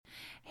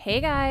Hey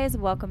guys,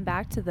 welcome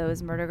back to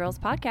Those Murder Girls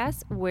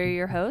podcast. We're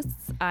your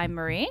hosts. I'm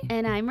Marie.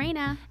 And I'm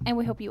Raina. And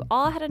we hope you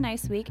all had a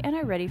nice week and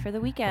are ready for the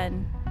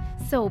weekend.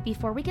 So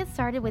before we get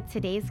started with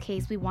today's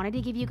case, we wanted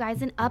to give you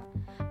guys an up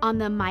on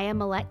the Maya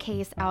Millette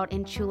case out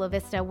in Chula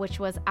Vista, which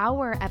was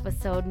our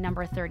episode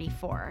number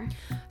 34.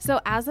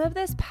 So as of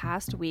this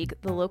past week,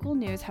 the local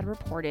news had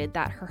reported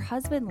that her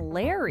husband,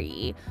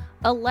 Larry,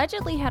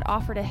 allegedly had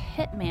offered a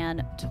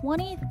hitman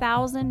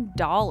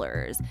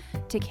 $20,000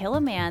 to kill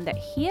a man that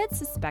he had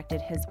suspected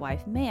his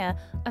wife, Maya,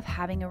 of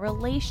having a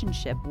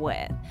relationship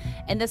with.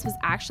 And this was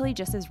actually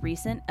just as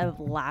recent of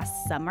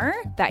last summer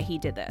that he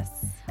did this.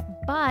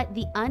 But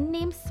the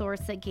unnamed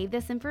source that gave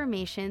this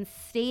information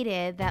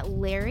stated that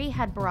Larry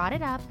had brought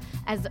it up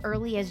as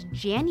early as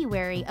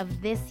January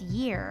of this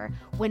year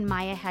when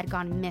Maya had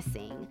gone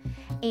missing.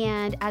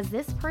 And as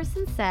this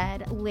person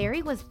said,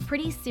 Larry was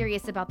pretty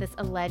serious about this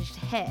alleged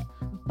hit,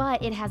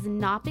 but it has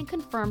not been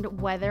confirmed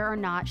whether or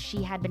not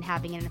she had been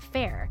having an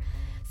affair.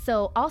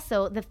 So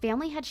also, the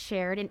family had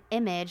shared an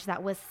image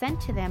that was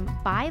sent to them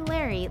by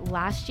Larry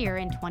last year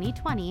in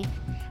 2020,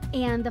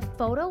 and the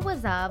photo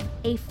was of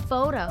a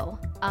photo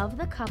of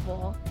the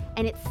couple,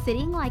 and it's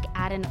sitting like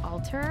at an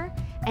altar,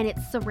 and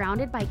it's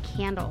surrounded by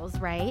candles,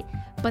 right?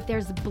 But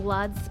there's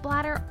blood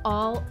splatter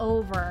all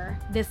over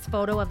this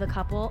photo of the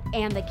couple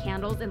and the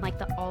candles and like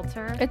the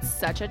altar. It's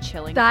such a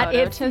chilling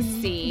photo to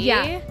see.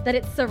 Yeah, that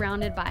it's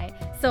surrounded by.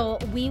 So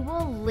we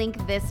will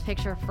link this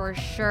picture for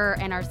sure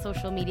in our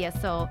social media,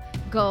 so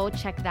go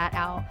check that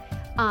out.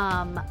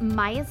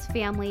 Maya's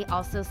family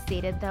also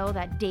stated, though,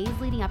 that days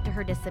leading up to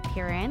her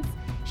disappearance,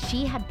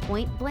 she had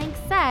point blank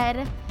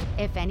said,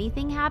 if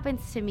anything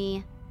happens to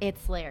me,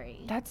 it's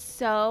Larry. That's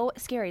so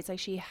scary. It's like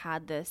she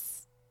had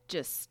this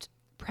just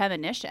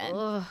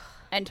premonition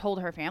and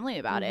told her family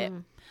about it.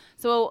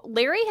 So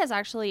Larry has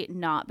actually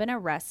not been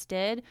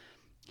arrested.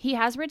 He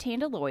has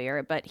retained a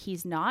lawyer, but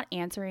he's not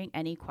answering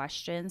any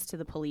questions to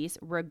the police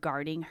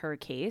regarding her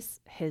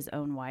case, his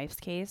own wife's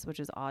case, which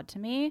is odd to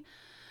me.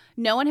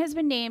 No one has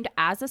been named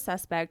as a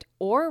suspect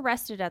or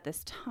arrested at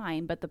this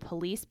time, but the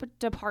police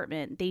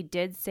department, they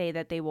did say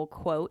that they will,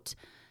 quote,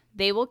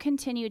 they will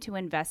continue to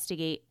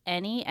investigate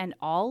any and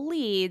all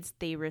leads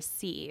they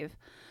receive.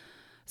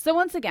 So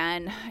once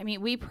again, I mean,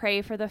 we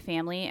pray for the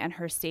family and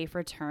her safe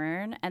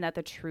return and that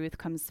the truth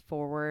comes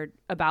forward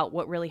about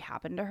what really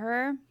happened to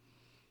her.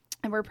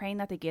 And we're praying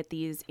that they get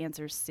these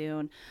answers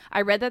soon.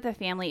 I read that the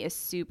family is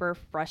super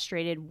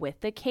frustrated with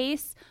the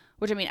case,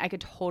 which, I mean, I could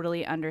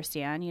totally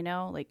understand, you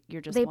know, like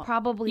you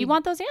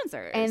want those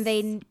answers. And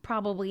they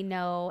probably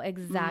know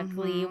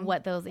exactly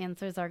what those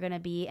answers are going to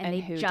be. And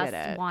they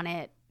just want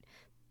it.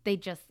 They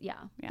just,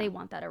 they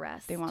want that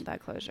arrest. They want that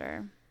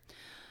closure.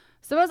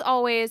 So as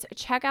always,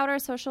 check out our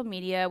social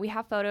media. We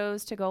have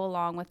photos to go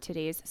along with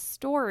today's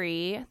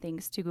story,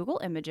 thanks to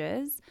Google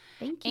Images.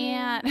 Thank you.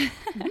 And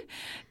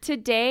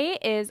today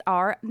is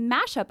our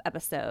mashup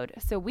episode.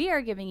 So we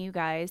are giving you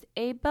guys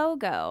a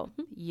BOGO.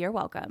 You're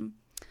welcome.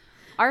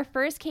 Our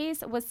first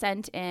case was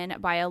sent in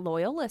by a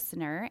loyal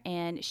listener,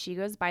 and she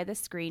goes by the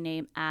screen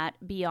name at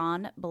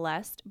Beyond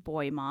Blessed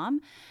Boy Mom.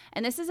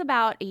 And this is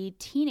about a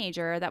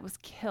teenager that was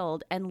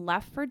killed and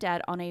left for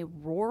dead on a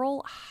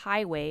rural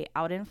highway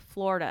out in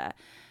Florida.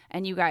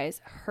 And you guys,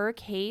 her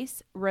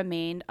case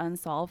remained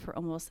unsolved for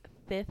almost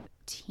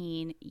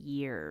 15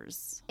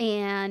 years.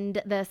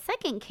 And the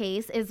second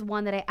case is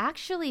one that I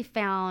actually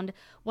found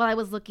while I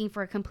was looking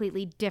for a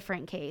completely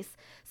different case.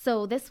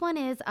 So this one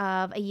is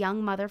of a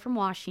young mother from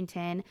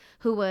Washington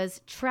who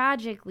was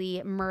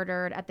tragically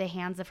murdered at the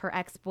hands of her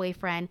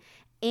ex-boyfriend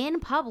in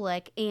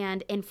public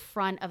and in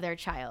front of their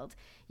child.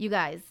 You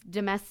guys,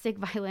 domestic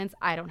violence,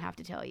 I don't have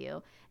to tell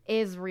you,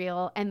 is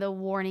real, and the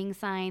warning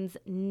signs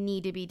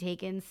need to be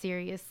taken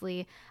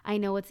seriously. I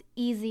know it's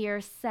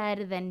easier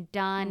said than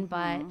done,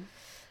 but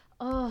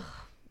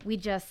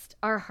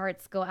our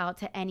hearts go out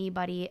to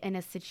anybody in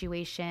a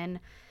situation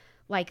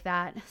like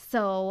that.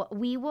 So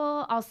we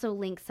will also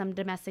link some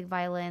domestic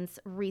violence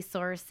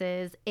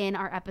resources in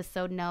our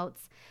episode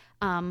notes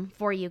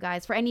for you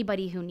guys, for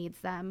anybody who needs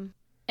them.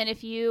 And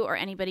if you or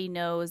anybody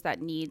knows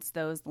that needs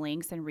those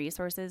links and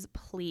resources,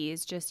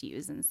 please just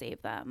use and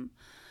save them.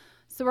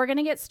 So we're going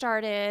to get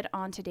started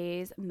on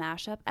today's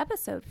mashup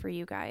episode for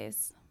you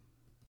guys.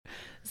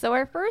 So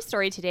our first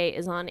story today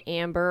is on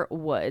Amber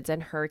Woods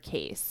and her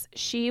case.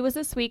 She was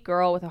a sweet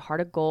girl with a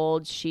heart of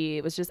gold. She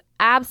was just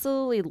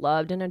absolutely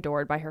loved and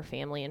adored by her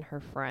family and her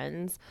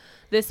friends.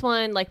 This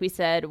one, like we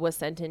said, was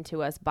sent in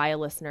to us by a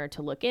listener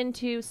to look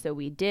into, so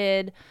we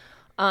did.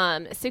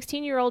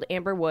 16-year-old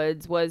Amber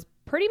Woods was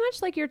pretty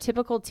much like your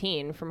typical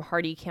teen from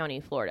Hardee County,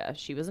 Florida.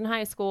 She was in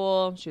high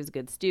school. She was a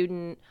good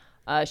student.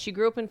 She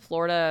grew up in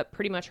Florida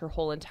pretty much her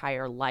whole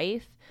entire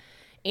life.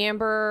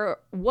 Amber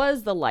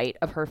was the light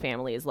of her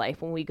family's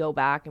life. When we go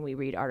back and we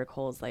read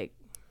articles, like,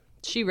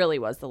 she really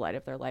was the light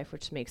of their life,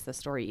 which makes the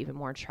story even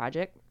more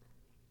tragic.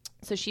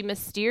 So she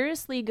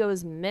mysteriously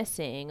goes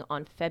missing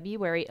on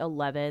February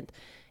 11th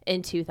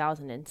in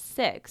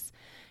 2006.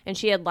 And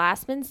she had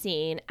last been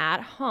seen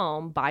at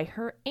home by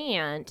her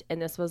aunt,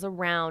 and this was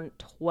around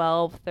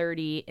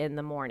 12:30 in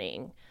the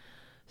morning.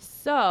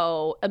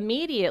 So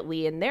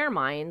immediately in their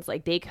minds,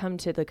 like they come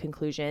to the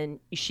conclusion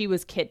she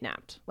was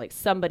kidnapped, like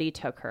somebody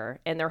took her,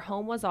 and their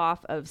home was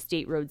off of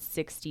State Road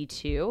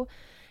 62.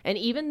 And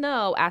even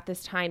though at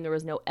this time there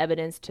was no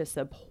evidence to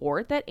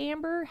support that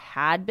Amber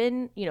had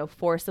been,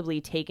 forcibly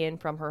taken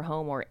from her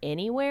home or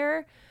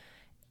anywhere,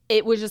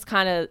 it was just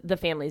kind of the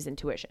family's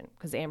intuition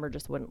because Amber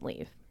just wouldn't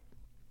leave.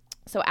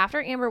 So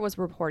after Amber was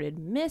reported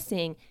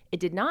missing, it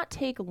did not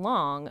take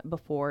long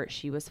before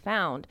she was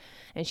found.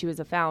 And she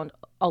was found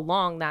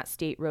along that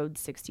State Road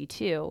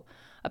 62.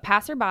 A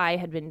passerby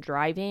had been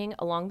driving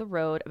along the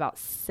road about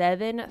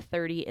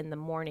 7:30 in the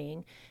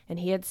morning, and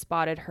he had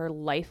spotted her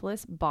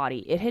lifeless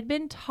body. It had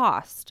been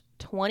tossed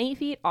 20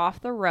 feet off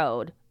the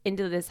road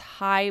into this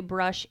high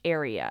brush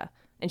area,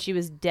 and she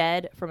was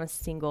dead from a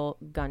single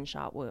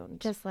gunshot wound.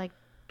 Just like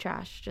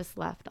trash, just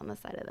left on the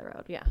side of the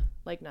road. Yeah,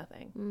 like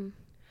nothing.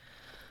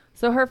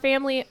 So her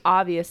family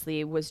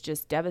obviously was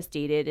just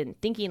devastated and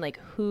thinking like,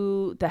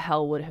 who the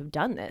hell would have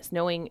done this?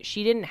 Knowing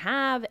she didn't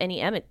have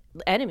any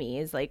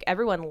enemies, like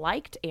everyone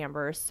liked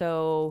Amber,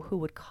 so who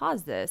would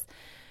cause this?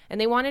 And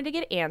they wanted to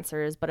get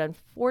answers, but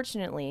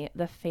unfortunately,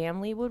 the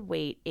family would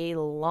wait a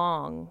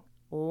long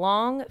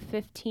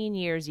 15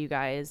 years, you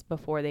guys,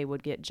 before they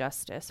would get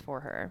justice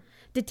for her.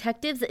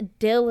 Detectives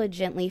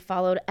diligently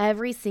followed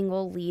every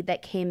single lead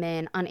that came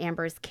in on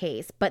Amber's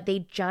case, but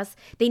they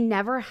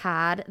never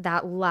had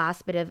that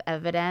last bit of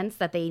evidence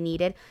that they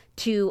needed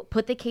to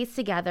put the case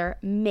together,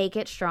 make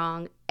it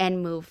strong,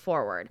 and move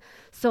forward.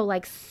 So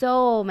like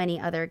so many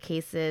other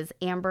cases,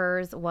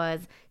 Amber's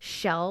was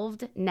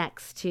shelved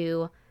next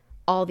to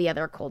all the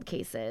other cold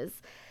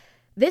cases.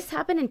 This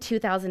happened in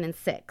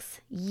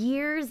 2006.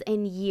 Years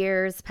and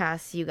years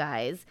passed, you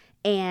guys.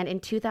 And in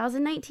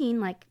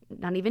 2019, like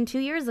not even 2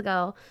 years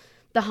ago,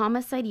 the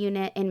homicide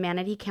unit in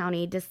Manatee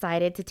County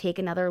decided to take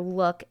another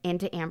look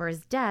into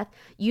Amber's death,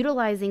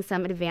 utilizing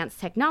some advanced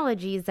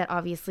technologies that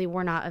obviously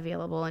were not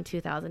available in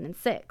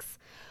 2006.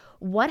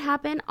 What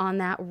happened on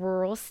that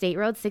rural State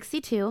Road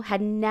 62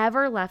 had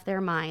never left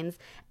their minds,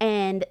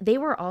 and they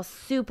were all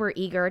super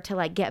eager to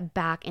like get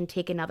back and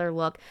take another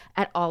look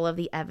at all of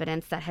the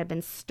evidence that had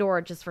been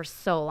stored just for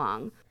so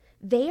long.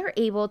 They are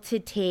able to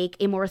take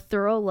a more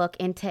thorough look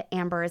into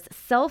Amber's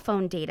cell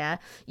phone data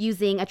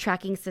using a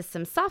tracking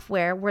system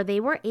software where they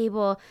were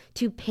able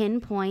to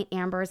pinpoint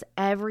Amber's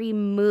every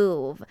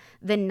move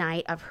the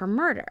night of her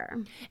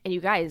murder. And you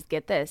guys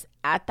get this.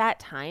 At that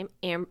time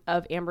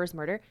of Amber's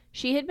murder,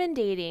 she had been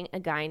dating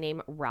a guy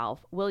named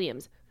Ralph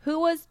Williams,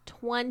 who was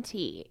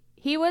 20.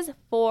 He was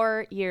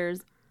 4 years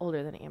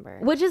older than Amber.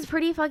 Which is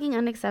pretty fucking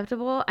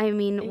unacceptable. I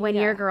mean, when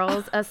your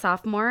girl's a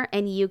sophomore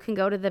and you can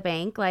go to the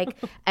bank like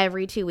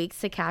every 2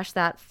 weeks to cash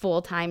that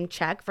full-time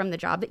check from the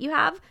job that you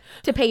have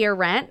to pay your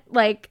rent,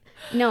 like,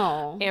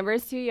 no.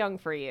 Amber's too young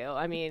for you.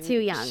 I mean, too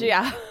young.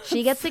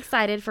 She gets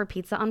excited for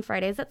pizza on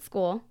Fridays at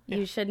school. Yeah.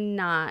 You should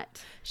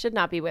not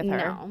be with her.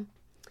 No.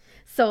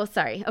 So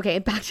sorry. Okay,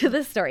 back to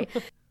the story.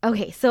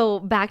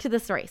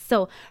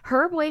 So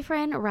her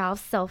boyfriend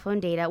Ralph's cell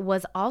phone data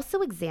was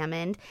also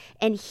examined,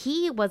 and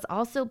he was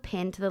also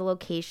pinned to the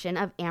location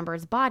of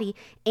Amber's body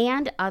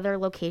and other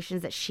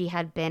locations that she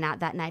had been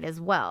at that night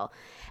as well.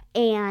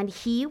 And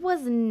he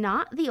was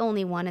not the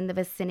only one in the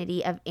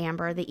vicinity of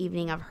Amber the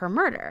evening of her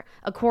murder.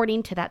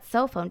 According to that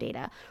cell phone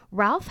data,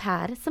 Ralph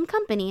had some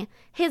company,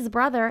 his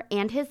brother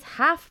and his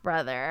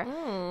half-brother.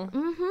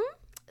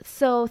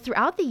 So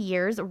throughout the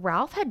years,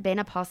 Ralph had been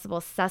a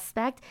possible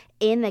suspect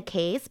in the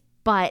case,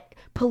 but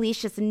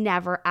police just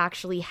never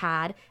actually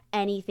had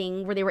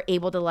anything where they were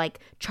able to like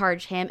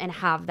charge him and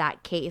have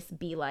that case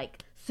be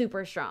like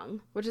super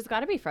strong. Which has got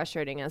to be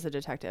frustrating as a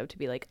detective to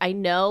be like, I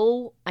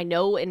know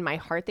in my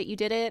heart that you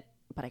did it,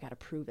 but I got to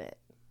prove it.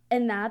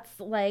 And that's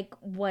like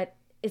what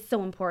is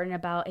so important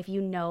about if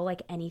you know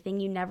like anything,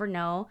 you never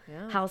know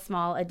how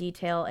small a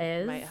detail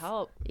is. Might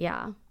help.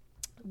 Yeah.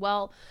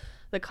 Well,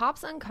 the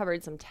cops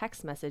uncovered some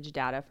text message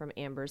data from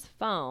Amber's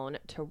phone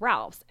to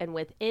Ralph's, and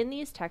within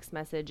these text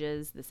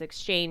messages, this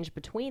exchange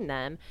between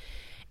them,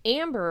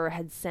 Amber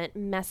had sent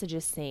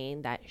messages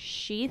saying that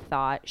she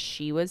thought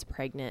she was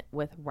pregnant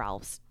with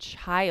Ralph's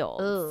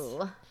child.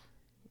 Ooh.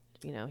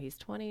 You know, he's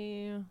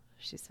 20,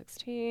 she's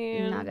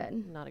 16. Not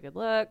good. Not a good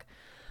look.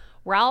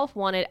 Ralph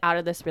wanted out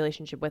of this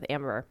relationship with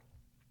Amber.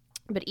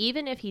 But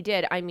even if he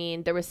did, I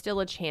mean, there was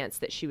still a chance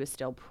that she was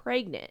still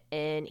pregnant,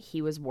 and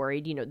he was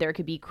worried, there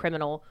could be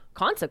criminal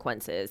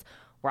consequences.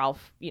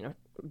 Ralph,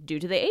 due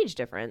to the age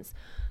difference.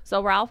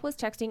 So Ralph was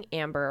texting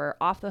Amber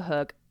off the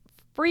hook,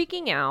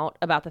 freaking out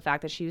about the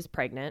fact that she was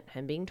pregnant,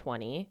 him being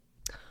 20.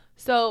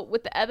 So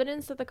with the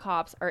evidence that the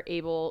cops are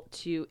able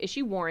to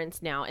issue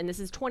warrants now, and this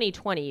is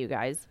 2020, you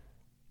guys,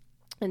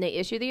 and they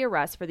issue the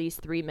arrest for these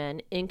 3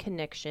 men in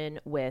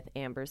connection with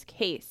Amber's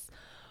case.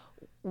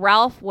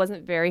 Ralph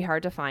wasn't very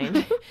hard to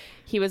find.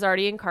 He was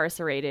already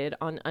incarcerated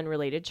on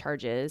unrelated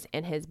charges,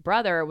 and his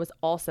brother was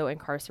also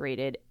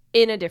incarcerated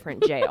in a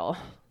different jail.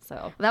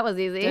 So that was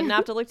easy. Didn't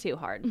have to look too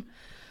hard.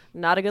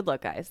 Not a good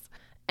look, guys.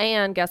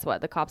 And guess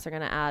what? The cops are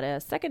going to add a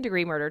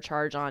second-degree murder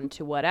charge on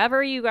to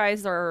whatever you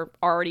guys are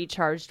already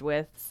charged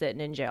with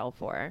sitting in jail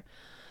for.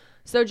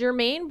 So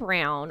Jermaine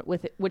Brown,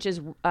 which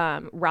is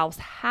Ralph's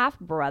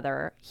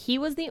half-brother, he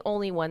was the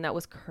only one that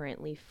was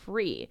currently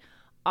free.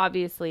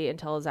 Obviously,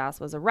 until his ass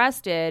was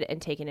arrested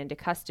and taken into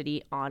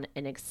custody on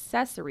an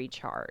accessory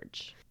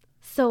charge.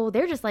 So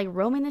they're just like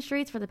roaming the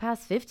streets for the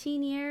past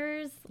 15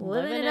 years,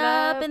 living it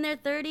up in their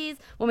 30s.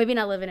 Well, maybe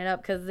not living it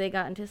up because they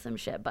got into some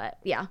shit, but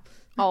yeah.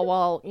 Oh,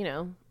 well,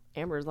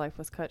 Amber's life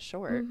was cut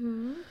short.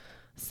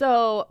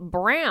 So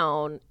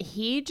Brown,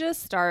 he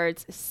just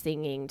starts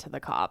singing to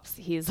the cops.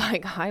 He's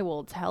like, I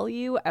will tell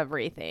you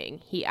everything.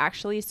 He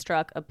actually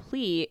struck a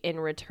plea in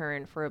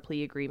return for a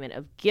plea agreement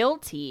of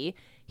guilty.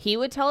 He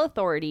would tell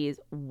authorities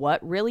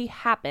what really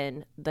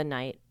happened the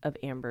night of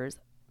Amber's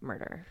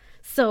murder.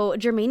 So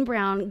Jermaine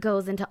Brown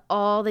goes into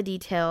all the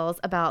details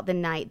about the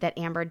night that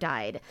Amber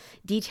died,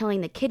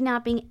 detailing the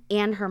kidnapping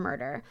and her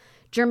murder.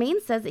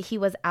 Jermaine says that he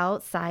was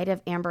outside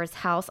of Amber's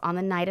house on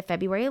the night of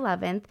February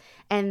 11th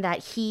and that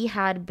he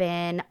had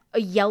been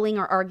yelling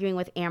or arguing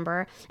with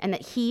Amber and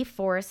that he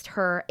forced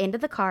her into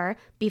the car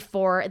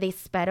before they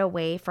sped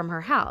away from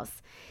her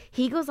house.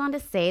 He goes on to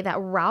say that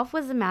Ralph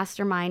was the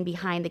mastermind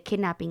behind the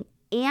kidnapping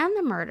and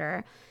the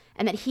murder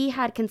and that he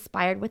had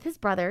conspired with his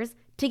brothers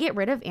to get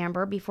rid of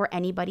Amber before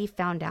anybody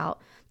found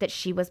out that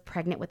she was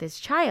pregnant with his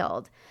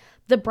child.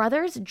 The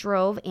brothers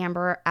drove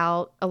Amber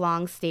out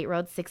along State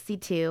Road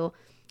 62,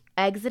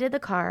 exited the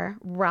car.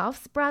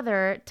 Ralph's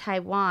brother,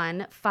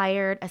 Taiwan,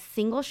 fired a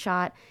single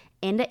shot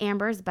into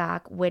Amber's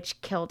back, which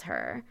killed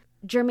her.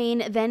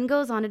 Jermaine then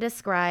goes on to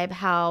describe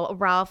how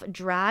Ralph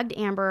dragged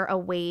Amber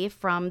away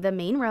from the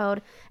main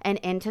road and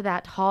into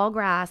that tall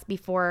grass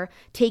before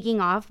taking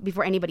off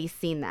before anybody's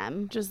seen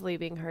them. Just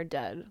leaving her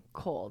dead,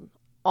 cold,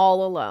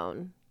 all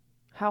alone.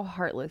 How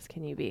heartless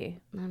can you be?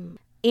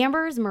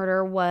 Amber's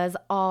murder was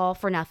all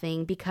for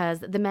nothing because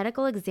the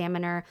medical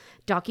examiner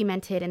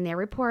documented in their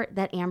report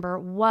that Amber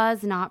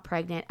was not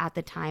pregnant at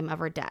the time of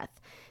her death.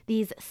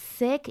 These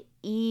sick,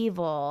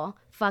 evil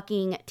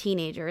fucking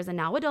teenagers and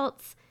now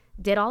adults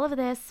did all of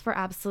this for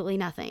absolutely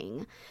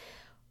nothing,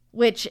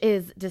 which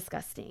is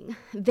disgusting.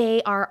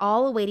 They are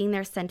all awaiting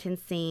their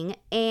sentencing,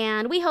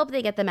 and we hope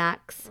they get the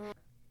max.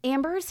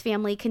 Amber's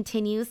family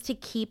continues to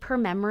keep her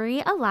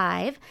memory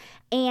alive,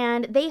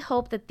 and they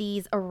hope that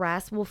these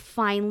arrests will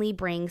finally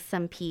bring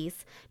some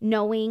peace,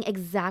 knowing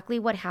exactly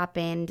what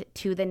happened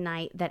to the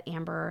night that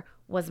Amber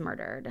was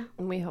murdered.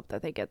 And we hope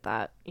that they get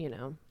that,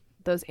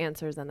 those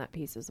answers and that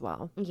peace as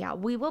well. Yeah,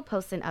 we will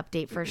post an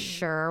update for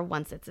sure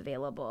once it's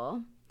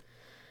available.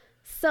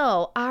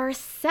 So our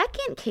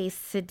second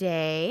case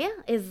today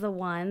is the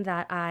one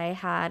that I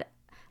had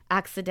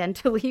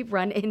accidentally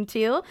run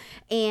into,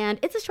 and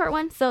it's a short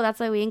one, so that's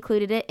why we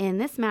included it in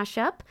this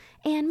mashup,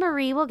 and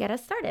Marie will get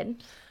us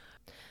started.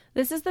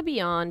 This is the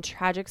beyond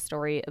tragic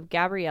story of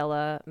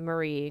Gabriela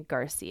Marie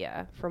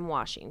Garcia from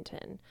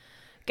Washington.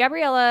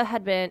 Gabriela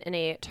had been in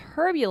a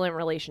turbulent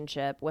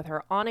relationship with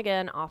her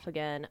on-again,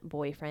 off-again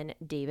boyfriend,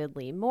 David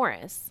Lee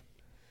Morris.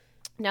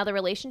 Now, the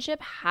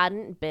relationship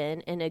hadn't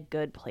been in a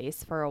good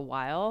place for a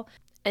while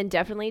and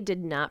definitely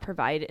did not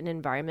provide an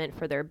environment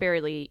for their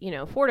barely,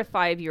 4 to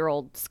 5 year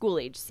old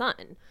school-age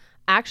son.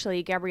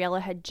 Actually, Gabriela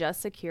had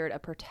just secured a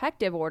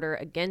protective order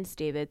against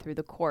David through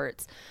the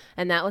courts,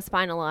 and that was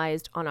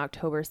finalized on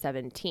October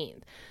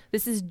 17th.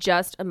 This is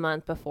just a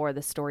month before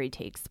the story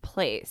takes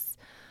place.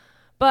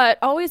 But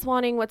always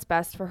wanting what's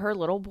best for her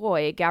little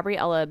boy,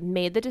 Gabriela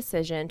made the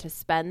decision to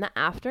spend the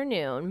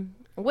afternoon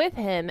with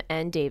him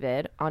and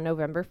David on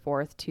November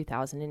 4th,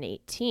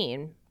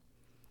 2018.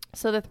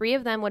 So the three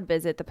of them would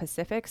visit the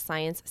Pacific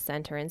Science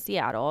Center in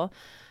Seattle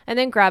and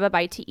then grab a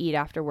bite to eat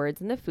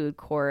afterwards in the food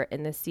court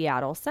in the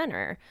Seattle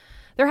Center.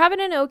 They're having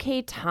an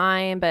okay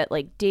time, but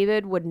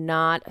David would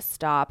not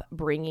stop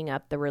bringing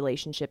up the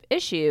relationship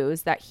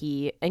issues that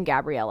he and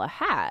Gabriela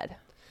had.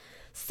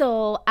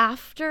 So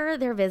after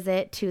their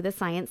visit to the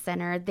Science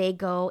Center, they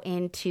go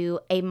into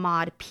a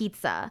Mod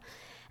Pizza.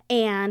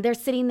 And they're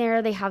sitting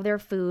there, they have their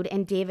food,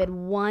 and David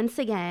once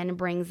again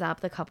brings up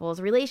the couple's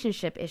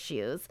relationship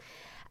issues.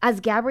 As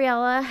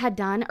Gabriela had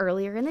done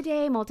earlier in the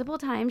day multiple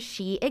times,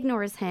 she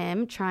ignores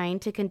him, trying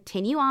to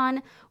continue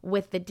on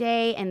with the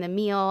day and the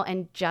meal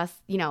and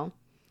just,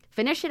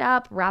 finish it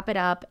up, wrap it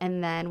up,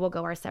 and then we'll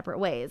go our separate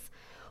ways.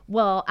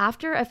 Well,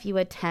 after a few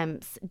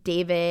attempts,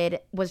 David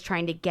was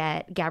trying to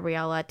get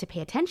Gabriela to pay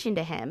attention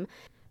to him.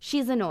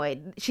 She's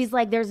annoyed. She's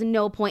like, there's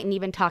no point in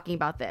even talking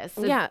about this.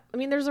 Yeah. I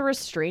mean, there's a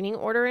restraining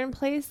order in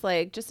place.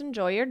 Just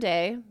enjoy your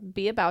day.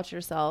 Be about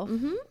yourself.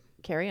 Mm-hmm.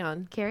 Carry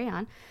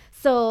on.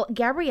 So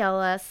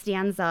Gabriela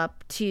stands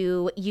up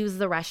to use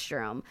the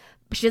restroom.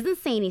 She doesn't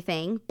say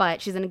anything,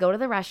 but she's going to go to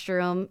the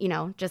restroom,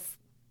 just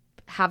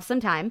have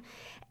some time.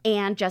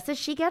 And just as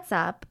she gets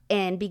up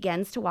and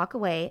begins to walk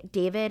away,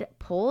 David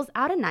pulls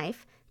out a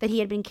knife that he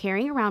had been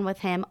carrying around with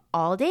him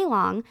all day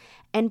long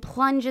and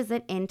plunges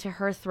it into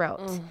her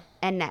throat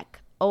and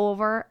neck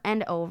over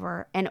and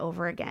over and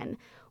over again,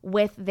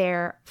 with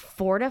their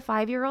 4 to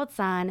 5 year old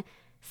son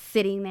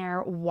sitting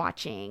there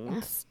watching.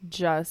 It's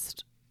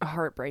just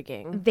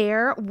Heartbreaking.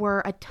 There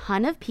were a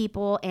ton of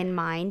people in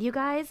mind, you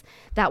guys,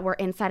 that were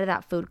inside of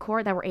that food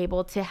court that were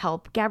able to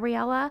help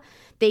Gabriella.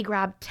 They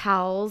grabbed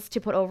towels to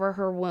put over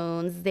her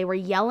wounds. They were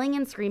yelling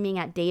and screaming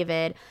at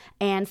David,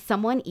 and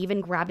someone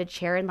even grabbed a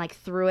chair and like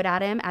threw it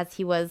at him as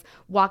he was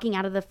walking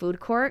out of the food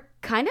court,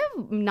 kind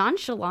of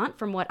nonchalant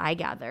from what I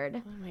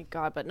gathered. Oh my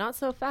God, but not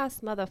so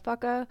fast,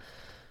 motherfucker.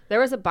 There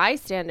was a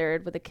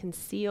bystander with a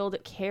concealed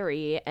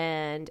carry,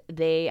 and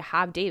they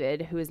have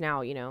David, who is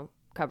now,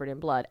 covered in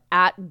blood,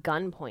 at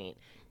gunpoint.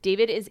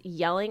 David is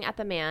yelling at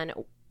the man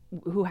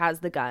who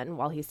has the gun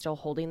while he's still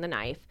holding the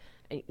knife.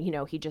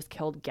 He just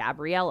killed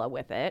Gabriella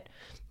with it,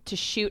 to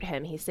shoot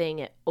him. He's saying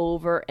it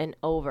over and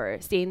over,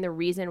 saying the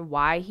reason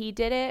why he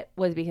did it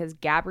was because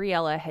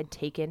Gabriella had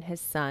taken his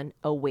son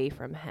away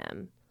from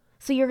him.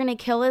 So you're going to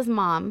kill his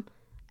mom,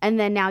 and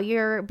then now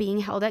you're being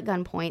held at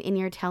gunpoint, and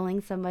you're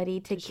telling somebody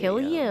to kill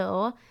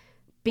you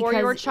because or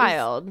your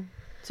child.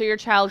 So your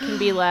child can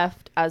be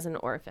left as an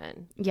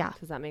orphan. Yeah.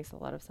 Because that makes a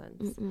lot of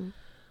sense.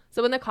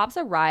 So when the cops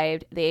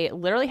arrived, they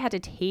literally had to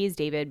tase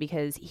David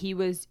because he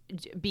was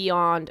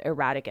beyond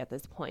erratic at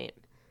this point.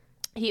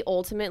 He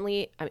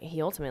ultimately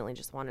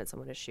just wanted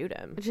someone to shoot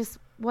him. Just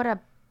what a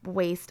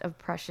waste of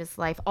precious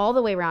life all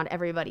the way around,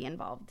 everybody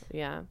involved.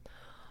 Yeah.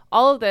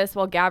 All of this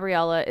while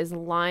Gabriella is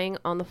lying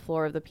on the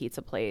floor of the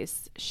pizza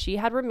place. She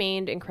had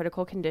remained in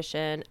critical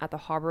condition at the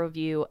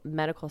Harborview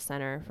Medical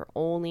Center for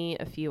only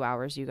a few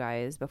hours, you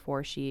guys,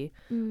 before she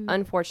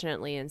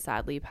unfortunately and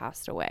sadly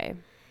passed away.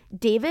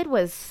 David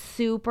was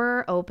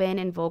super open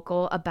and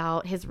vocal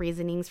about his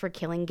reasonings for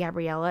killing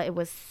Gabriella. It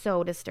was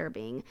so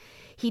disturbing.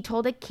 He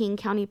told a King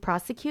County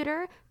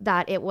prosecutor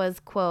that it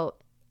was,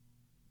 quote,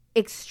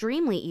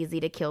 extremely easy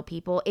to kill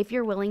people if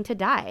you're willing to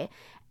die,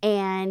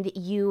 and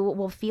you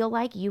will feel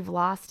like you've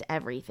lost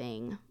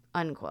everything,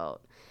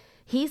 unquote.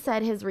 He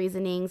said his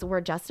reasonings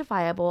were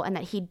justifiable and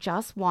that he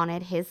just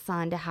wanted his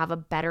son to have a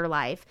better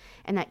life,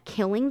 and that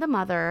killing the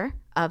mother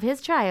of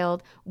his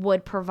child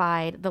would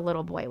provide the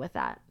little boy with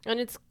that. And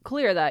it's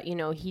clear that,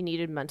 he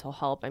needed mental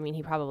help. I mean,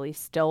 he probably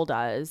still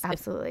does.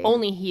 Absolutely. If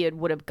only he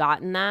would have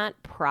gotten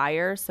that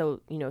prior.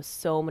 So,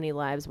 so many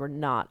lives were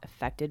not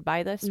affected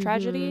by this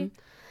tragedy.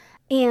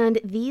 And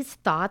these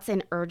thoughts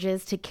and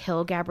urges to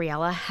kill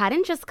Gabriella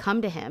hadn't just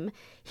come to him.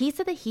 He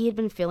said that he had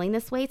been feeling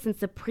this way since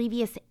the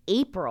previous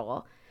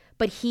April,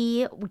 but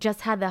he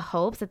just had the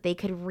hopes that they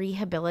could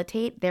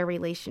rehabilitate their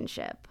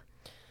relationship.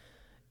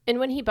 And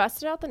when he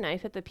busted out the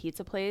knife at the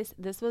pizza place,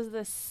 this was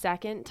the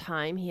second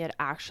time he had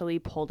actually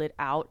pulled it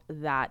out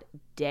that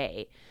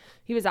day.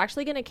 He was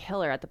actually going to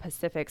kill her at the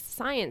Pacific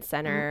Science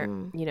Center,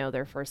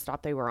 their first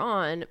stop they were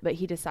on, but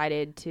he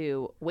decided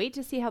to wait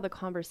to see how the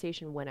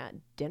conversation went at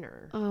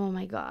dinner. Oh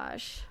my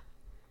gosh.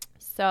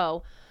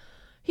 So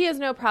he has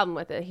no problem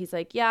with it. He's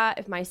like, yeah,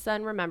 if my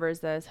son remembers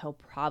this, he'll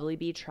probably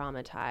be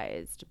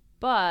traumatized.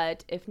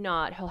 But if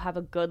not, he'll have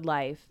a good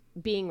life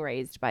being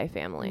raised by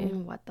family.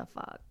 What the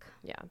fuck?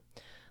 Yeah.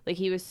 Like,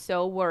 he was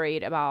so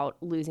worried about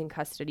losing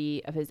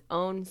custody of his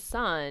own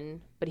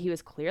son, but he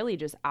was clearly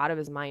just out of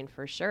his mind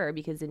for sure,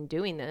 because in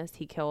doing this,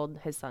 he killed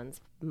his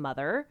son's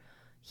mother.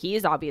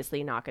 He's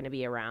obviously not going to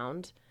be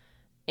around,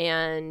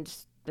 and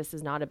this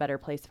is not a better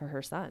place for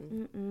her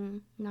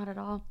son. Not at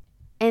all.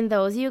 And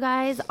those, you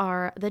guys,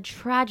 are the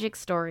tragic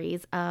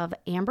stories of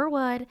Amber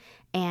Wood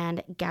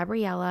and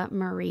Gabriella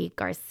Marie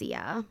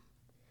Garcia.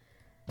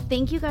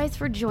 Thank you guys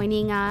for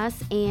joining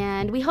us,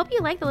 and we hope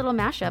you liked the little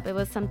mashup. It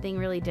was something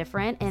really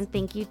different, and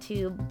thank you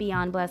to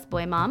Beyond Blessed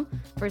Boy Mom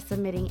for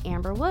submitting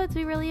Amber Woods.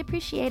 We really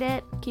appreciate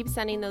it. Keep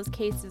sending those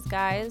cases,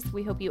 guys.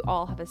 We hope you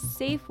all have a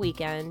safe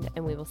weekend,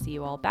 and we will see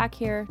you all back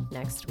here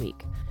next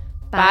week.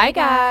 Bye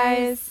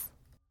guys.